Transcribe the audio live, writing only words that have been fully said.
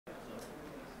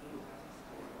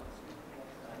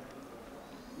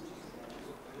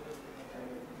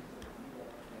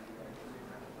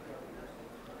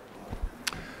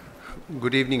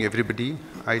Good evening, everybody.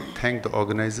 I thank the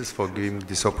organizers for giving me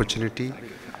this opportunity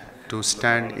to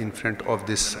stand in front of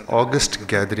this August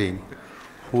gathering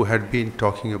who had been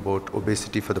talking about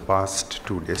obesity for the past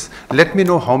 2 days. Let me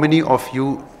know how many of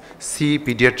you see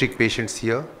pediatric patients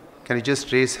here. Can you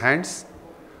just raise hands?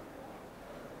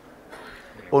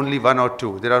 Only one or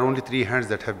two. There are only 3 hands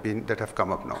that have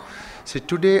come up now. So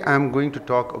today I am going to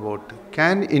talk about,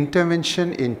 can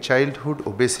intervention in childhood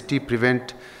obesity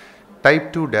prevent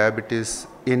type 2 diabetes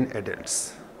in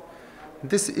adults?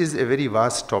 This is a very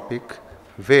vast topic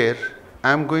where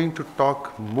I am going to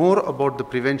talk more about the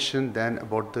prevention than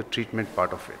about the treatment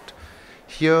part of it.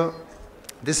 Here,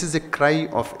 this is a cry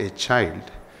of a child.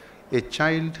 A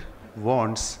child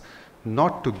wants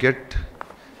not to get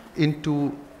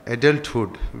into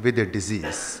adulthood with a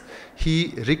disease.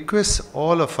 He requests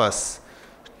all of us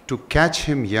to catch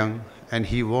him young, and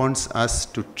he wants us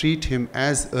to treat him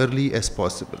as early as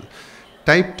possible.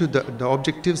 The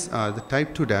objectives are the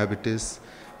type 2 diabetes,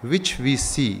 which we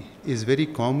see is very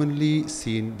commonly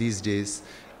seen these days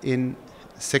in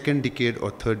second decade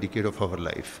or third decade of our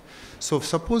life. So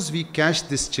suppose we catch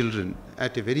these children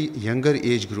at a very younger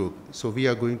age group, so we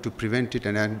are going to prevent it,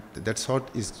 and that's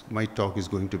what my talk is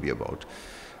going to be about.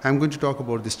 I'm going to talk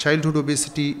about this childhood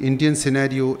obesity, Indian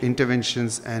scenario,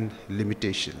 interventions and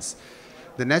limitations.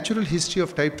 The natural history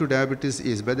of type 2 diabetes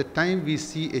is, by the time we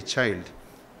see a child,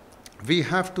 we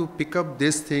have to pick up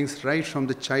these things right from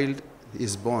the child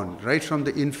is born, right from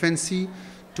the infancy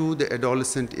to the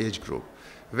adolescent age group.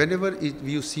 Whenever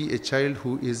you see a child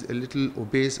who is a little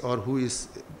obese or who is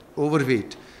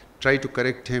overweight, try to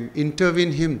correct him,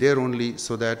 intervene him there only,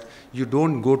 so that you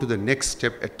don't go to the next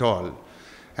step at all.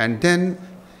 And then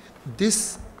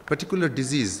this particular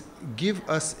disease give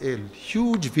us a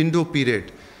huge window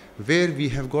period where we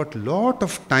have got lot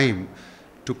of time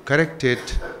to correct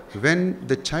it. When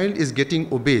the child is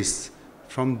getting obese,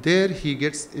 from there he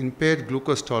gets impaired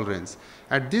glucose tolerance.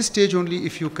 At this stage only,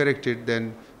 if you correct it,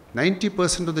 then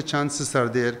 90% of the chances are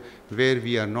there where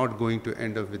we are not going to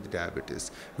end up with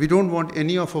diabetes. We don't want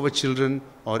any of our children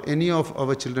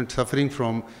suffering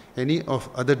from any of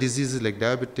other diseases like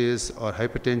diabetes or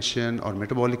hypertension or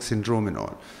metabolic syndrome and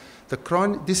all.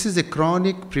 This is a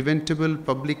chronic preventable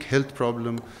public health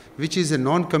problem, which is a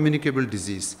non-communicable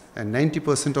disease, and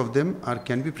 90% of them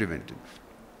can be prevented.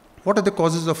 What are the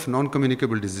causes of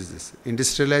non-communicable diseases?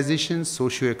 Industrialization,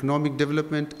 socio-economic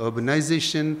development,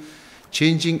 urbanization,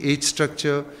 changing age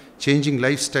structure, changing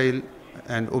lifestyle,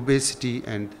 and obesity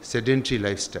and sedentary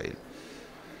lifestyle.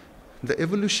 The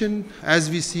evolution, as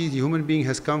we see, the human being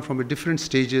has come from different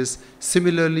stages.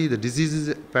 Similarly, the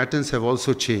diseases patterns have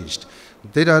also changed.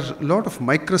 There are a lot of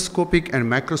microscopic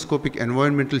and macroscopic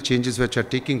environmental changes which are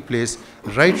taking place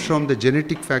right from the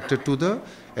genetic factor to the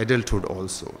adulthood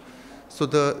also. So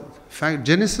the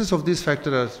genesis of these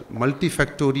factors are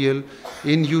multifactorial,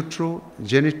 in utero,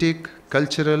 genetic,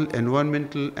 cultural,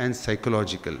 environmental, and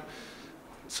psychological.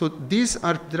 So there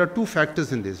are 2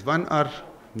 factors in this. One are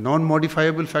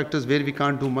non-modifiable factors where we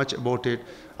can't do much about it.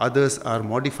 Others are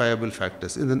modifiable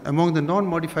factors. Among the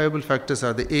non-modifiable factors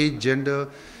are the age, gender,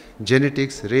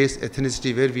 genetics, race,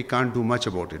 ethnicity, where we can't do much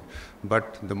about it.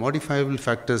 But the modifiable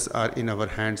factors are in our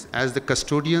hands as the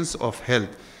custodians of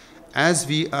health. As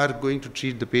we are going to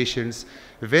treat the patients,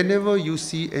 whenever you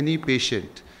see any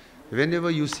patient, whenever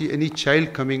you see any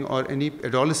child coming or any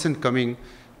adolescent coming,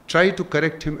 try to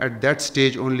correct him at that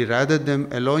stage only, rather than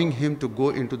allowing him to go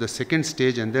into the second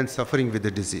stage and then suffering with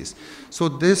the disease. So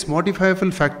these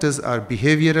modifiable factors are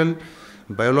behavioral,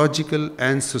 biological,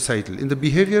 and societal. In the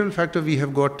behavioral factor, we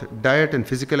have got diet and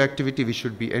physical activity, which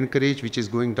should be encouraged, which is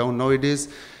going down nowadays.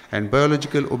 And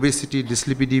biological, obesity,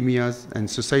 dyslipidemias, and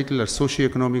societal are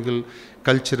socio-economical,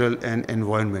 cultural, and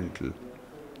environmental.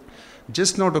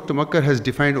 Just now, Dr. Makkar has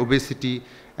defined obesity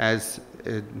as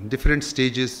different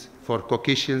stages for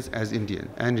Caucasians as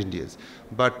Indians.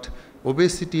 But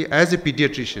obesity, as a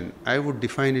pediatrician, I would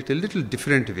define it a little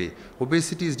different way.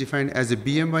 Obesity is defined as a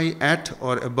BMI at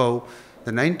or above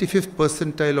the 95th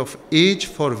percentile of age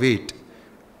for weight,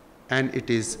 and it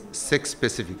is sex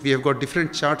specific. We have got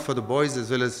different charts for the boys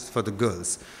as well as for the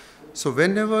girls. So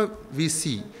whenever we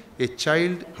see a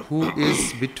child who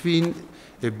is between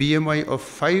a BMI of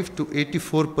 5 to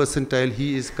 84 percentile,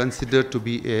 he is considered to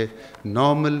be a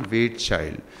normal weight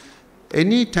child.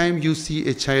 Any time you see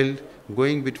a child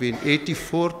going between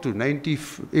 85 to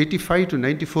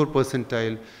 94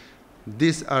 percentile,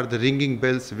 these are the ringing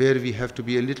bells where we have to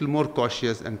be a little more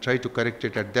cautious and try to correct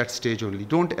it at that stage only.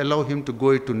 Don't allow him to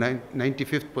go to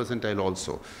 95th percentile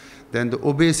also. Then the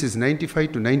obese is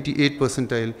 95 to 98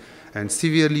 percentile, and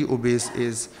severely obese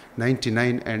is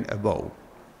 99 and above.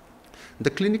 The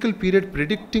clinical period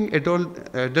predicting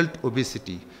adult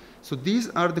obesity. So these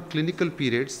are the clinical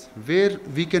periods where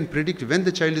we can predict when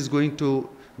the child is going to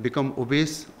become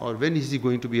obese or when is he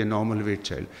going to be a normal weight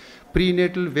child.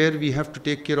 Prenatal, where we have to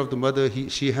take care of the mother,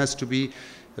 she has to be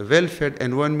well fed,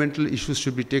 environmental issues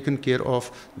should be taken care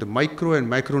of, the micro and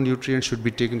micronutrients should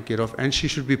be taken care of, and she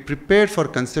should be prepared for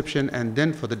conception and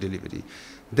then for the delivery.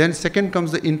 Then second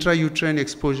comes the intrauterine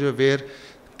exposure, where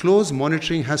close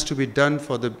monitoring has to be done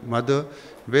for the mother,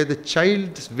 where the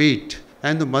child's weight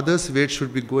and the mother's weight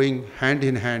should be going hand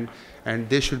in hand, and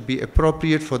they should be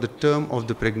appropriate for the term of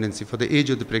the pregnancy, for the age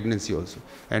of the pregnancy also.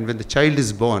 And when the child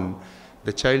is born,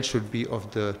 the child should be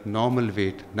of the normal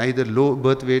weight, neither low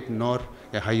birth weight nor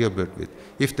a higher birth weight.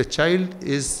 If the child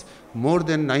is more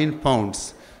than 9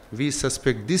 pounds, we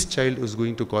suspect this child is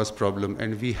going to cause problem,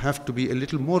 and we have to be a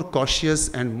little more cautious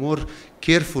and more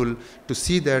careful to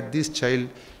see that this child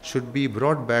should be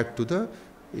brought back to the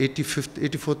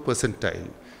 84th percentile.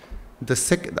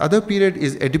 The other period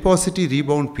is adiposity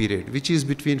rebound period, which is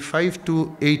between 5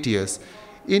 to 8 years.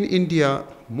 In India,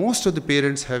 most of the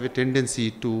parents have a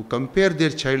tendency to compare their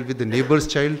child with the neighbor's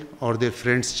child or their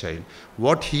friend's child.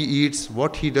 What he eats,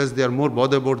 what he does, they are more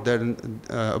bothered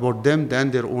about them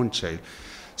than their own child.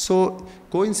 So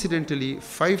coincidentally,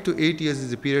 5 to 8 years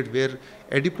is a period where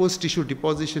adipose tissue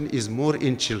deposition is more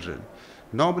in children.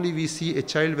 Normally we see a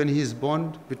child when he is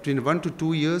born between 1 to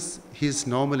 2 years, he is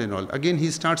normal and all. Again he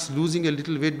starts losing a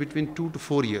little weight between 2 to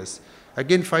 4 years.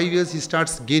 Again 5 years he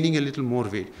starts gaining a little more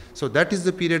weight. So that is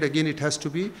the period, again it has to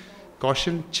be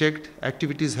cautioned, checked,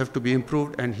 activities have to be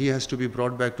improved, and he has to be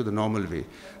brought back to the normal way.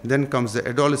 Then comes the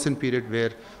adolescent period,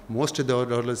 where most of the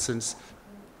adolescents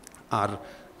are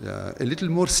a little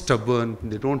more stubborn,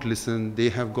 they don't listen, they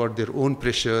have got their own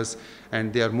pressures,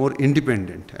 and they are more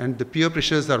independent. And the peer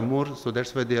pressures are more, so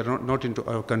that's why they are not into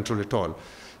our control at all.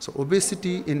 So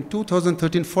obesity, in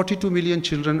 2013, 42 million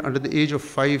children under the age of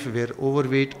 5 were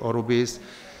overweight or obese,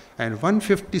 and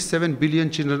 157 billion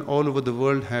children all over the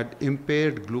world had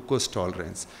impaired glucose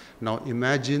tolerance. Now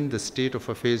imagine the state of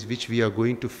affairs which we are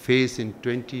going to face in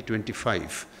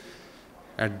 2025.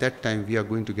 At that time, we are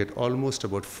going to get almost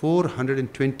about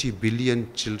 420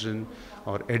 billion children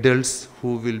or adults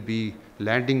who will be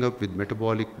landing up with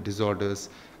metabolic disorders.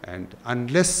 And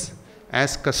unless,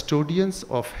 as custodians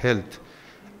of health,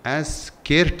 as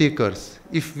caretakers,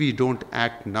 if we don't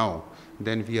act now,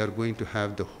 then we are going to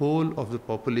have the whole of the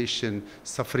population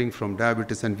suffering from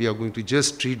diabetes, and we are going to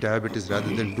just treat diabetes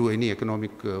rather than do any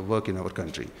economic work in our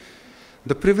country.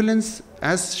 The prevalence,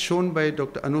 as shown by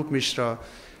Dr. Anup Mishra,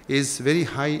 is very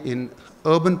high in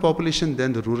urban population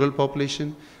than the rural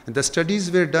population. And the studies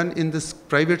were done in the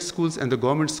private schools and the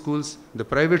government schools. The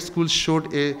private schools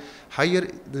showed a higher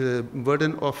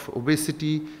burden of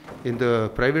obesity in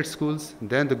the private schools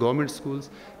than the government schools.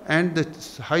 And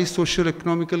the high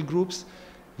socio-economical groups,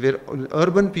 where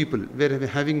urban people were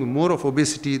having more of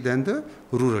obesity than the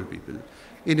rural people.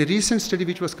 In a recent study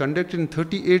which was conducted in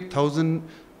 38,000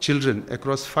 children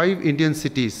across 5 Indian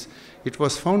cities, it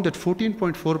was found that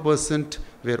 14.4%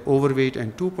 were overweight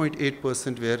and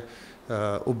 2.8%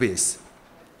 were obese.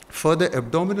 Further,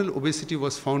 abdominal obesity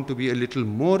was found to be a little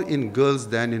more in girls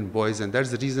than in boys, and that's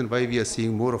the reason why we are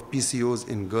seeing more of PCOS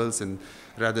in girls and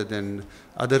rather than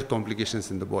other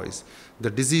complications in the boys. The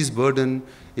disease burden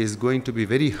is going to be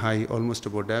very high, almost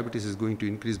about diabetes is going to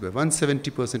increase by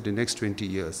 170% in the next 20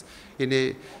 years. In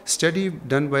a study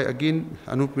done by, again,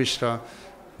 Anup Mishra,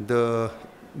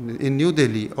 in New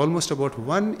Delhi, almost about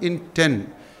 1 in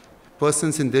 10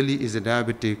 persons in Delhi is a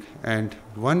diabetic, and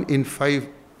 1 in 5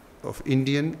 of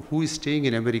Indian who is staying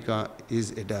in America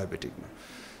is a diabetic.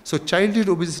 So childhood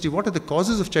obesity, what are the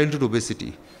causes of childhood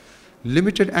obesity?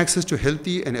 Limited access to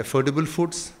healthy and affordable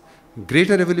foods,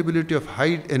 greater availability of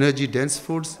high energy dense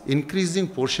foods, increasing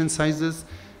portion sizes.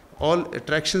 All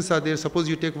attractions are there. Suppose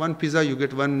you take 1 pizza, you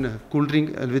get 1 cool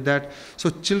drink with that. So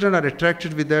children are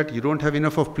attracted with that. You don't have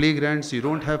enough of playgrounds. You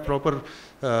don't have proper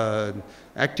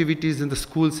activities in the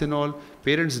schools and all.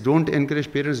 Parents don't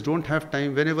encourage. Parents don't have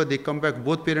time. Whenever they come back,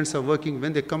 both parents are working.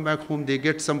 When they come back home, they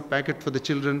get some packet for the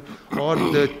children, or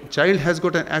the child has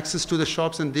got an access to the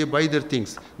shops and they buy their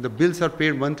things. The bills are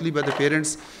paid monthly by the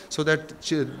parents so that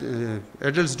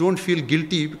adults don't feel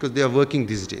guilty because they are working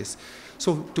these days.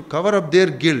 So to cover up their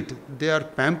guilt, they are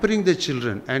pampering their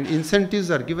children, and incentives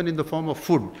are given in the form of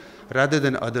food rather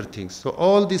than other things. So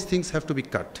all these things have to be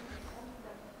cut.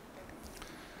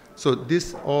 So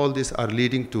all these are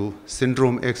leading to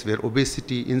syndrome X, where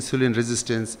obesity, insulin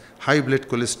resistance, high blood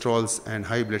cholesterols, and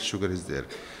high blood sugar is there.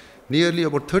 Nearly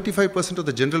about 35% of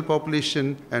the general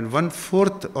population and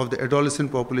 1/4 of the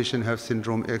adolescent population have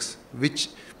syndrome X, which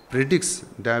predicts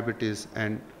diabetes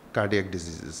and cardiac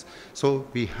diseases. So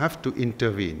we have to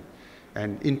intervene,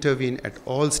 and intervene at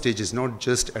all stages, not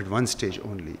just at one stage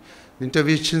only.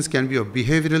 Interventions can be of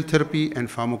behavioral therapy and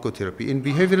pharmacotherapy. In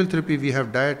behavioral therapy, we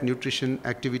have diet, nutrition,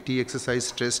 activity, exercise,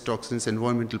 stress, toxins,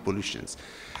 environmental pollutions.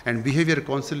 And behavior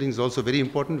counseling is also very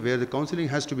important, where the counseling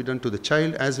has to be done to the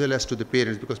child as well as to the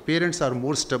parents, because parents are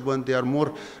more stubborn, they are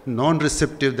more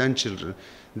non-receptive than children.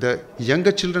 The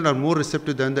younger children are more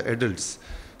receptive than the adults.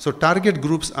 So target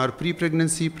groups are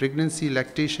pre-pregnancy, pregnancy,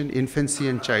 lactation, infancy,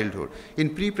 and childhood.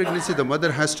 In pre-pregnancy, the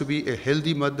mother has to be a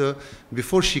healthy mother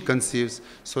before she conceives,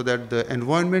 so that the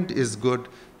environment is good,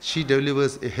 she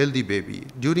delivers a healthy baby.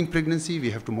 During pregnancy,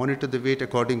 we have to monitor the weight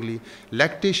accordingly.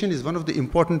 Lactation is one of the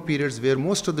important periods where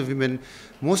most of the women,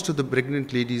 most of the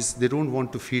pregnant ladies, they don't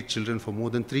want to feed children for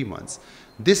more than 3 months.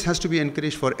 This has to be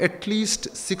encouraged for at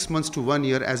least 6 months to 1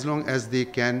 year, as long as they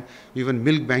can. Even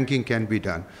milk banking can be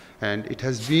done. And it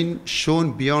has been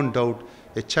shown beyond doubt,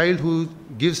 a child who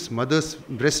gives mother's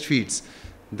breastfeeds,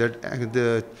 that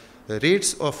the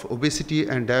rates of obesity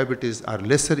and diabetes are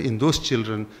lesser in those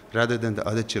children rather than the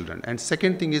other children. And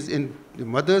second thing is, in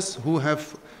mothers who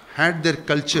have had their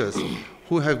cultures,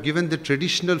 who have given the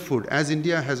traditional food, as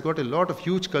India has got a lot of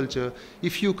huge culture,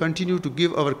 if you continue to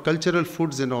give our cultural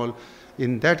foods and all,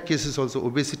 in that cases also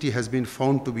obesity has been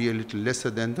found to be a little lesser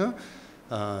than the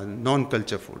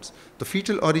non-culture foods. The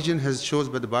fetal origin has shown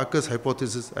by the Barker's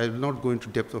hypothesis. I will not go into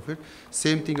depth of it.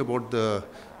 Same thing about the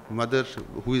mother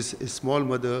who is a small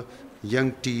mother,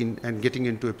 young teen, and getting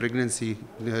into a pregnancy,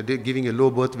 giving a low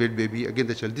birth weight baby, again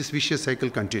the child. This vicious cycle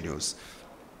continues.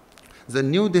 The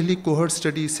New Delhi cohort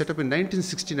study set up in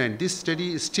 1969. This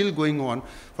study is still going on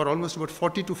for almost about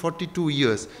 40 to 42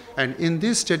 years. And in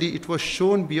this study, it was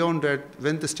shown beyond that,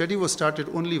 when the study was started,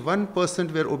 only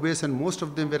 1% were obese and most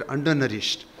of them were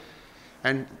undernourished.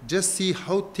 And just see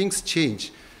how things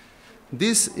change.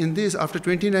 In this, after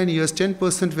 29 years,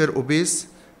 10% were obese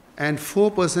and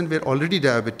 4% were already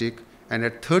diabetic. And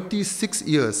at 36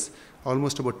 years,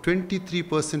 almost about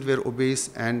 23% were obese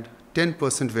and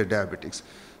 10% were diabetics.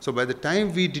 So by the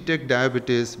time we detect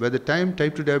diabetes, by the time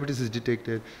type 2 diabetes is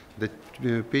detected,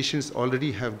 the patients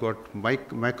already have got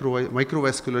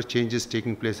microvascular changes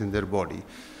taking place in their body.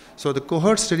 So the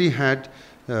cohort study had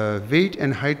weight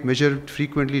and height measured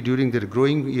frequently during their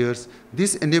growing years.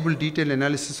 This enabled detailed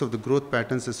analysis of the growth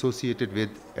patterns associated with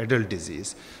adult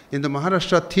disease. In the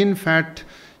Maharashtra, thin fat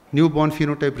newborn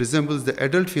phenotype resembles the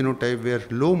adult phenotype, where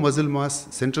low muscle mass,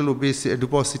 central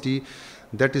adiposity,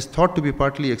 that is thought to be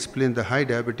partly explain the high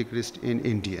diabetic risk in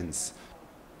Indians.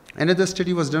 Another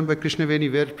study was done by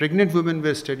Krishnaveni, where pregnant women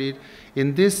were studied.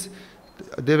 In this,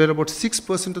 there were about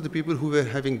 6% of the people who were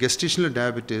having gestational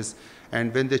diabetes,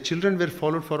 and when the children were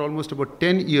followed for almost about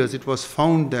 10 years, it was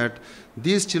found that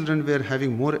these children were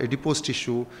having more adipose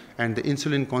tissue and the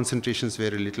insulin concentrations were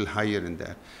a little higher in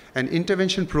that. An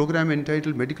intervention program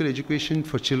entitled Medical Education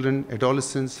for Children,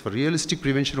 Adolescents for Realistic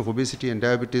Prevention of Obesity and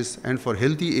Diabetes and for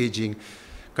Healthy Aging,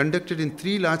 conducted in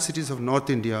 3 large cities of North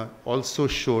India, also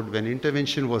showed when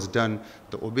intervention was done,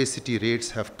 the obesity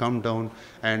rates have come down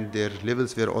and their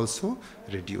levels were also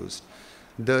reduced.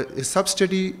 The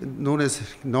sub-study known as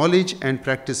Knowledge and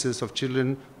Practices of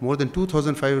Children, more than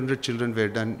 2,500 children were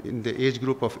done in the age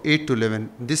group of 8 to 11.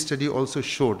 This study also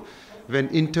showed when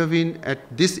intervened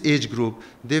at this age group,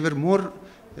 they were more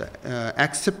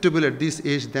acceptable at this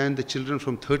age than the children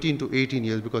from 13 to 18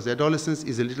 years, because adolescence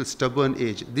is a little stubborn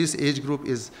age. This age group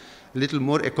is a little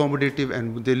more accommodative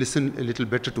and they listen a little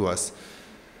better to us.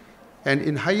 And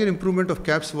in higher improvement of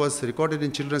CAPS was recorded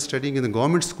in children studying in the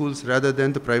government schools rather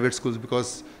than the private schools,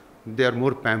 because they are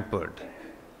more pampered.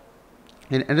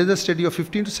 In another study of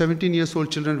 15 to 17 years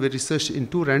old children were researched in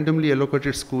 2 randomly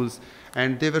allocated schools,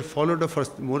 and they were followed up for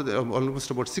almost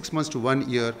about 6 months to 1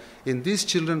 year. In these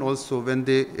children also, when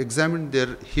they examined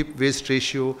their hip-waist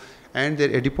ratio and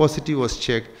their adiposity was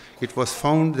checked, it was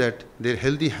found that their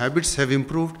healthy habits have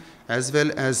improved as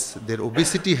well as their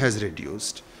obesity has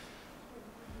reduced.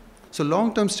 So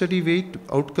long-term study weight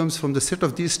outcomes from the set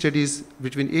of these studies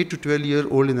between 8 to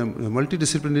 12-year-old in a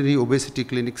multidisciplinary obesity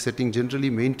clinic setting generally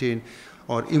maintained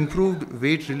or improved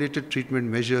weight-related treatment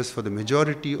measures for the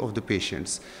majority of the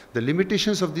patients. The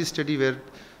limitations of this study were,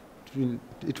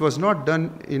 it was not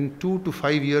done in 2 to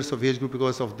 5 years of age group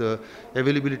because of the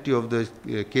availability of the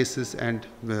cases and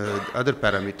other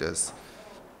parameters.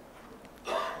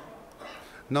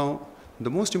 Now, the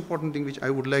most important thing which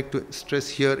I would like to stress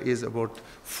here is about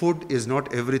food is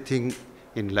not everything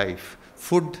in life.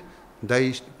 Food,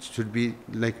 diet should be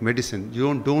like medicine.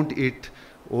 You don't eat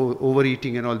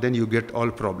overeating and all, then you get all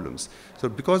problems. So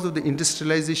because of the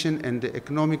industrialization and the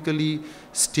economically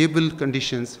stable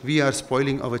conditions, we are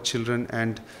spoiling our children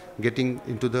and getting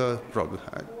into the problem.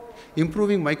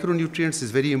 Improving micronutrients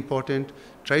is very important.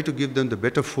 Try to give them the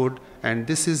better food, and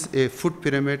this is a food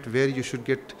pyramid where you should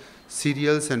get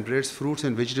cereals and breads, fruits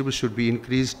and vegetables should be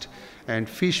increased, and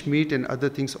fish, meat and other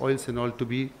things, oils and all, to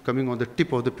be coming on the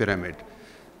tip of the pyramid.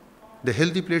 The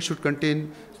healthy plate should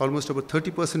contain almost about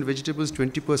 30% vegetables,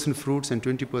 20% fruits and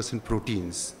 20%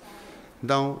 proteins.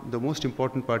 Now, the most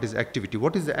important part is activity.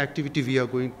 What is the activity we are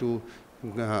going to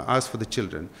ask for the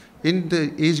children? In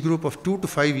the age group of 2 to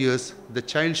 5 years, the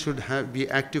child should be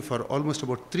active for almost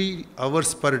about 3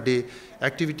 hours per day.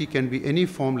 Activity can be any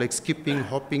form like skipping,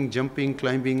 hopping, jumping,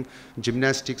 climbing,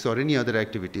 gymnastics or any other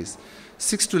activities.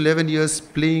 6 to 11 years,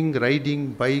 playing, riding,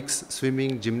 bikes,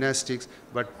 swimming, gymnastics,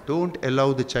 but don't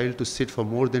allow the child to sit for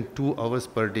more than 2 hours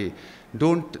per day.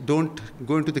 Don't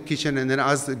go into the kitchen and then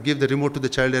give the remote to the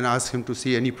child and ask him to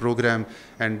see any program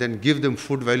and then give them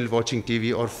food while watching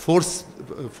TV, or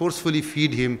forcefully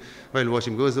feed him while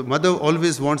watching, because the mother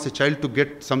always wants a child to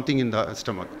get something in the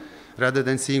stomach rather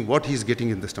than seeing what he's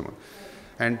getting in the stomach.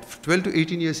 And 12 to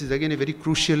 18 years is again a very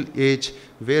crucial age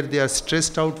where they are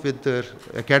stressed out with their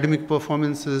academic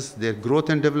performances, their growth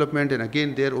and development, and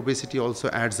again their obesity also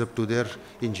adds up to their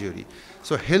injury.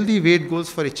 So healthy weight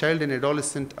goals for a child and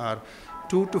adolescent are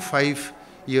 2 to 5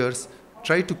 years.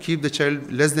 Try to keep the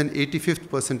child less than 85th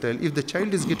percentile. If the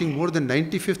child is getting more than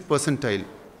 95th percentile,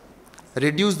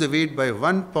 reduce the weight by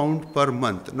 1 pound per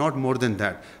month, not more than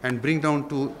that, and bring down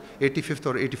to 85th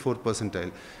or 84th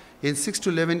percentile. In 6 to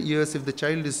 11 years, if the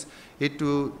child is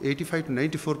 85 to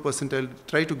 94 percentile,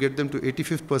 try to get them to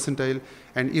 85th percentile.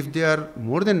 And if they are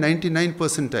more than 99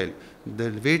 percentile,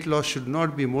 the weight loss should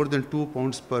not be more than 2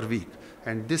 pounds per week.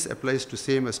 And this applies to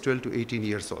same as 12 to 18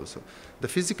 years also. The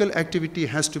physical activity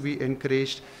has to be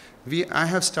encouraged. I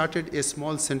have started a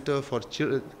small center for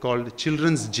called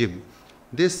Children's Gym.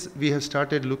 This we have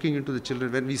started looking into the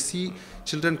children. When we see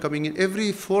children coming in,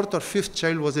 every 4th or 5th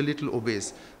child was a little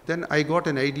obese. Then I got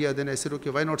an idea, then I said, okay,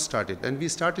 why not start it? And we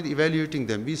started evaluating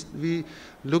them. We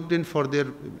looked in for their,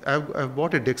 I've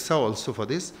bought a DEXA also for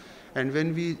this. And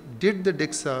when we did the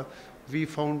DEXA, we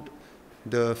found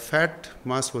the fat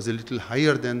mass was a little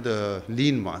higher than the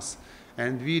lean mass.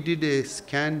 And we did a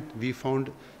scan, we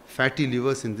found fatty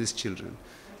livers in these children.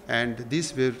 And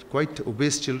these were quite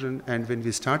obese children. And when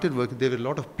we started working, there were a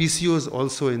lot of PCOs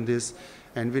also in this.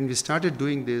 And when we started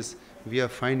doing this, we are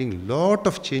finding a lot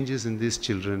of changes in these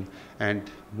children. And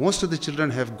most of the children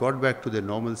have got back to their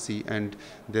normalcy, and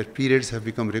their periods have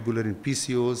become regular in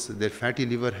PCOs. Their fatty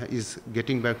liver is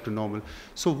getting back to normal.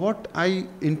 So what I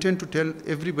intend to tell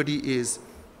everybody is,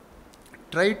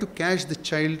 try to catch the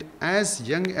child as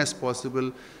young as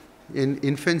possible in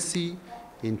infancy,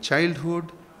 in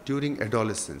childhood, during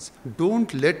adolescence.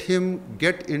 Don't let him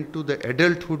get into the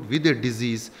adulthood with a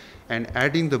disease and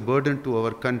adding the burden to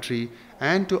our country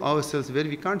and to ourselves, where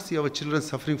we can't see our children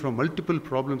suffering from multiple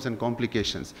problems and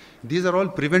complications. These are all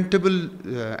preventable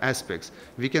aspects.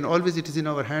 We can always, it is in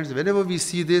our hands. Whenever we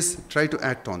see this, try to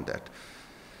act on that.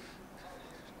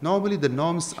 Normally the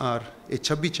norms are, a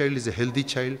chubby child is a healthy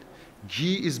child.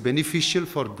 Ghee is beneficial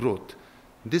for growth.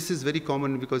 This is very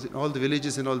common because in all the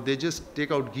villages and all, they just take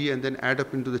out ghee and then add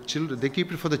up into the children. They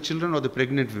keep it for the children or the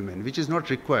pregnant women, which is not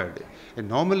required. A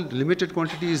normal limited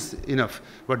quantity is enough,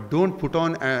 but don't put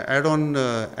on,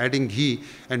 adding ghee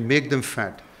and make them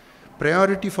fat.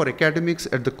 Priority for academics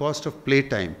at the cost of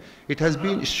playtime. It has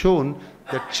been shown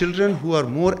that children who are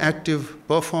more active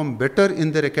perform better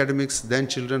in their academics than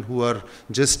children who are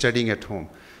just studying at home.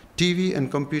 TV and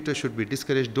computer should be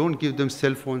discouraged. Don't give them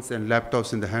cell phones and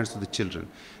laptops in the hands of the children.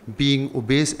 Being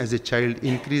obese as a child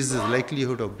increases the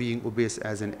likelihood of being obese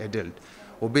as an adult.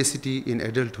 Obesity in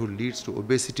adulthood leads to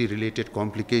obesity-related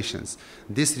complications.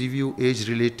 This review,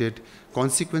 age-related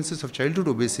consequences of childhood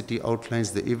obesity,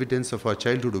 outlines the evidence of our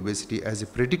childhood obesity as a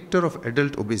predictor of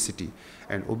adult obesity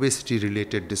and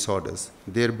obesity-related disorders,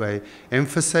 thereby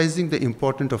emphasizing the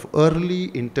importance of early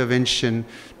intervention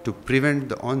to prevent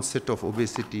the onset of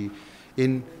obesity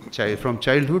from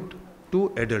childhood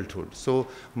to adulthood. So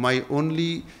my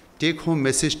only take-home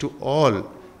message to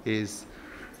all is,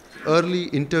 early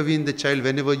intervene the child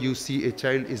whenever you see a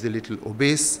child is a little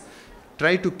obese.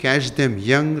 Try to catch them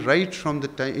young, right from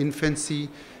the infancy,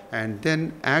 and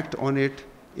then act on it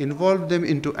involve them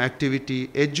into activity,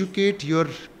 educate your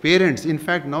parents. In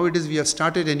fact, nowadays we have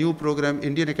started a new program,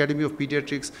 Indian Academy of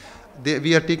Pediatrics.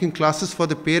 We are taking classes for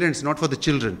the parents, not for the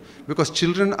children, because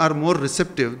children are more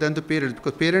receptive than the parents,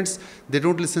 because parents, they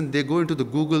don't listen, they go into the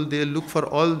Google, they look for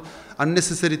all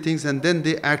unnecessary things and then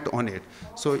they act on it.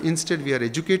 So instead we are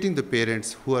educating the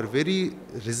parents who are very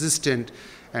resistant,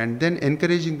 and then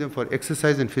encouraging them for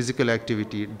exercise and physical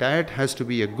activity. Diet has to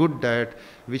be a good diet,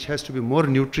 which has to be more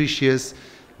nutritious.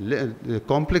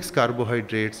 Complex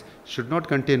carbohydrates should not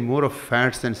contain more of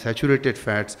fats and saturated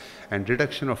fats, and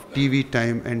reduction of TV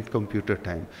time and computer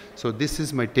time. So this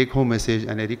is my take-home message,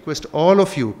 and I request all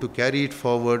of you to carry it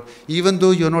forward, even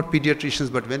though you're not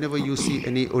pediatricians, but whenever you see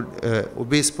any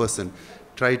obese person,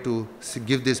 try to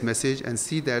give this message and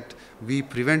see that we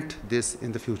prevent this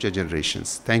in the future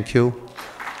generations. Thank you.